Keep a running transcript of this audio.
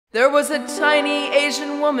There was a tiny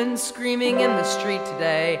Asian woman screaming in the street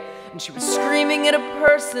today, and she was screaming at a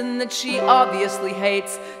person that she obviously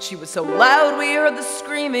hates. She was so loud we heard the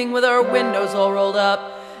screaming with our windows all rolled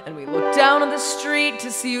up, and we looked down on the street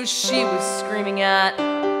to see who she was screaming at.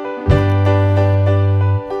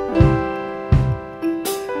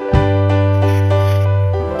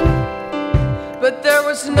 But there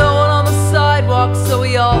was no one on the sidewalk, so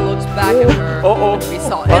we all looked back at her. And we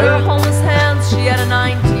saw in her homeless hands she had a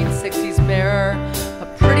 1960s mirror, a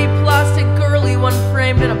pretty plastic girly one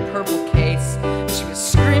framed in a purple case. And she was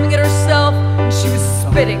screaming at herself, and she was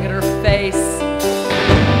spitting at her face.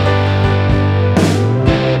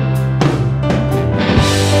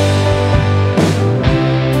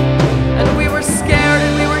 And we were scared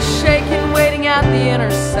and we were shaking, waiting at the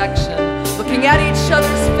intersection, looking at each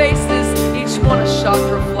other's faces, each one a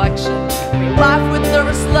shocked reflection. We laugh with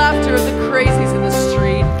nervous laughter at the crazies in the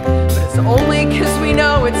street, but it's only 'cause we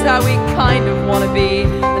know it's how we kind of want to be.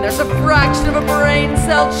 And there's a fraction of a brain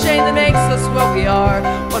cell chain that makes us what we are.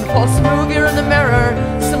 One false move, you're in the mirror,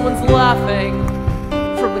 someone's laughing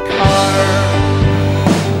from the car.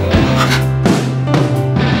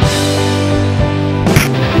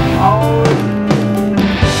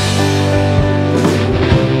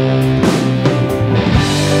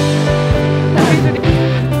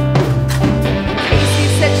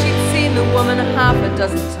 Half a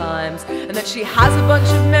dozen times, and that she has a bunch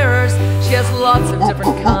of mirrors, she has lots of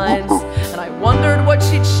different kinds. And I wondered what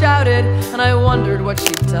she'd shouted, and I wondered what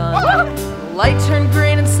she'd done. And the light turned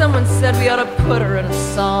green and someone said we ought to put her in a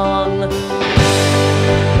song.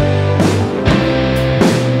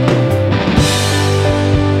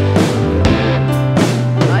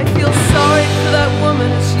 I feel sorry for that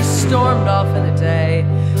woman as she stormed off in the day,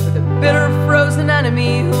 with a bitter frozen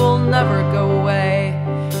enemy who will never go away.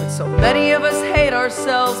 So many of us hate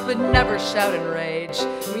ourselves but never shout in rage.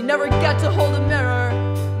 We never get to hold a mirror